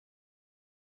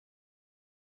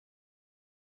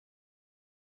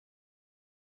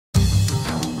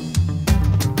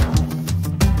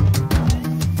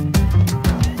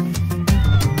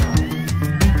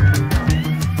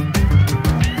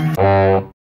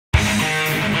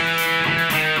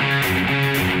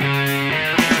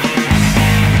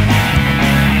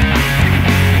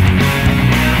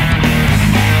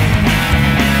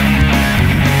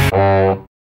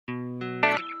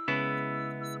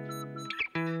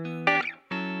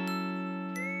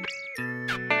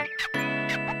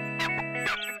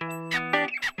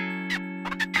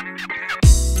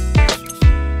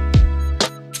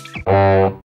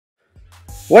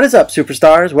What is up,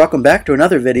 superstars? Welcome back to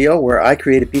another video where I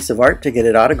create a piece of art to get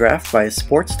it autographed by a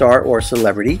sports star or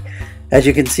celebrity. As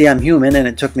you can see, I'm human and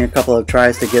it took me a couple of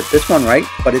tries to get this one right,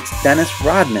 but it's Dennis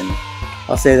Rodman.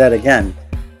 I'll say that again.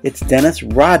 It's Dennis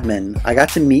Rodman. I got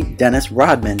to meet Dennis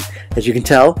Rodman. As you can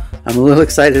tell, I'm a little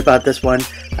excited about this one.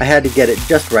 I had to get it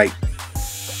just right.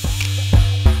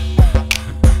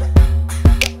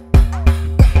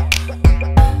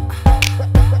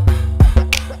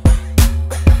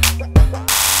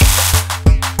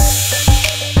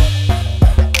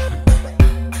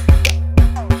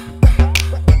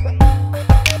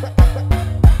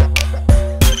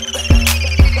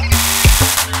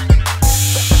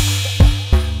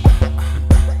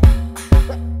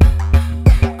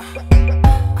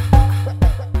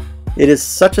 It is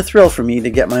such a thrill for me to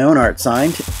get my own art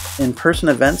signed. In-person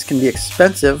events can be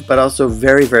expensive, but also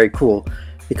very, very cool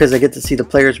because I get to see the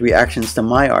players' reactions to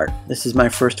my art. This is my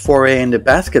first foray into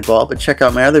basketball, but check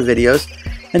out my other videos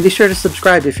and be sure to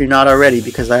subscribe if you're not already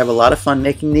because I have a lot of fun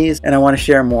making these and I want to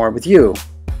share more with you.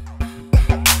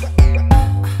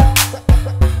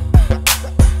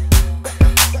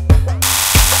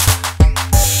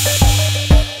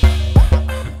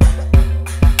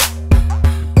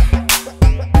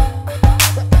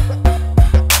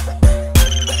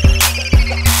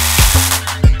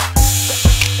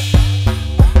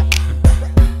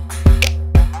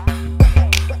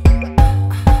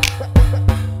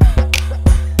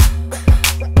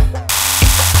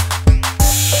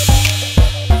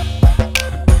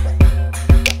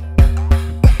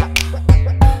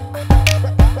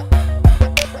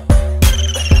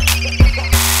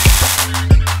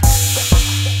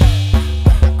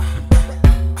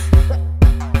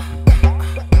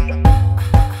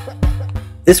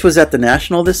 This was at the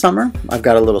National this summer. I've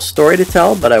got a little story to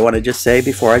tell, but I want to just say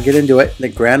before I get into it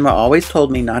that Grandma always told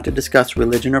me not to discuss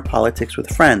religion or politics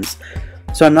with friends.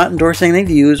 So I'm not endorsing any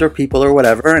views or people or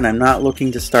whatever, and I'm not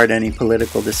looking to start any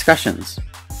political discussions.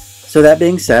 So that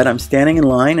being said, I'm standing in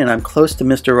line and I'm close to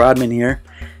Mr. Rodman here,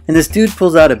 and this dude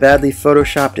pulls out a badly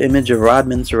photoshopped image of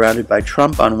Rodman surrounded by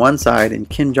Trump on one side and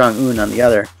Kim Jong-un on the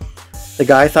other. The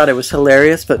guy thought it was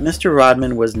hilarious, but Mr.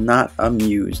 Rodman was not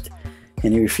amused,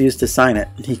 and he refused to sign it.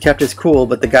 He kept his cool,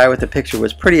 but the guy with the picture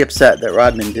was pretty upset that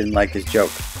Rodman didn't like his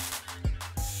joke.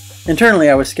 Internally,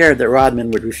 I was scared that Rodman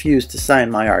would refuse to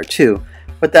sign my art too,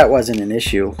 but that wasn't an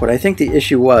issue. What I think the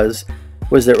issue was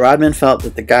that Rodman felt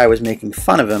that the guy was making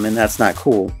fun of him, and that's not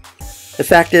cool. The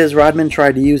fact is, Rodman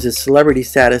tried to use his celebrity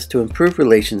status to improve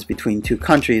relations between two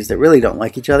countries that really don't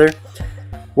like each other.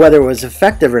 Whether it was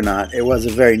effective or not, it was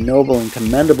a very noble and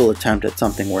commendable attempt at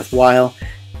something worthwhile.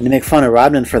 And to make fun of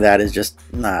Rodman for that is just,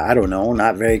 I don't know,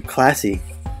 not very classy.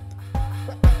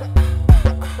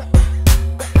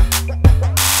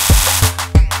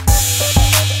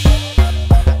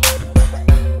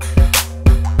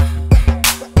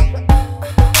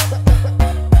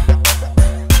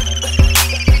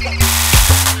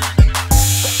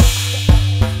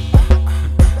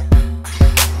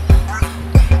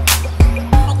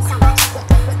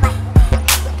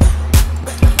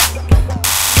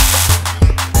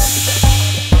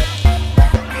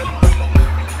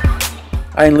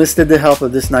 I enlisted the help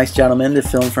of this nice gentleman to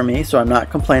film for me, so I'm not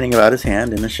complaining about his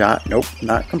hand in the shot. Nope,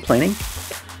 not complaining.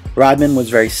 Rodman was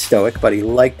very stoic, but he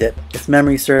liked it. If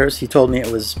memory serves, he told me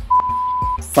it was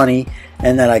funny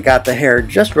and that I got the hair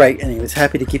just right, and he was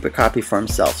happy to keep a copy for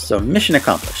himself. So mission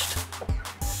accomplished.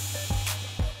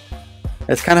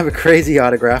 That's kind of a crazy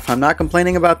autograph. I'm not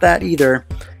complaining about that either.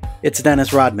 It's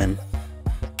Dennis Rodman.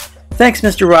 Thanks,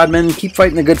 Mr. Rodman. Keep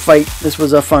fighting the good fight. This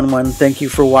was a fun one. Thank you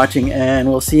for watching, and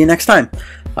we'll see you next time.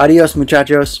 Adios,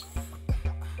 muchachos.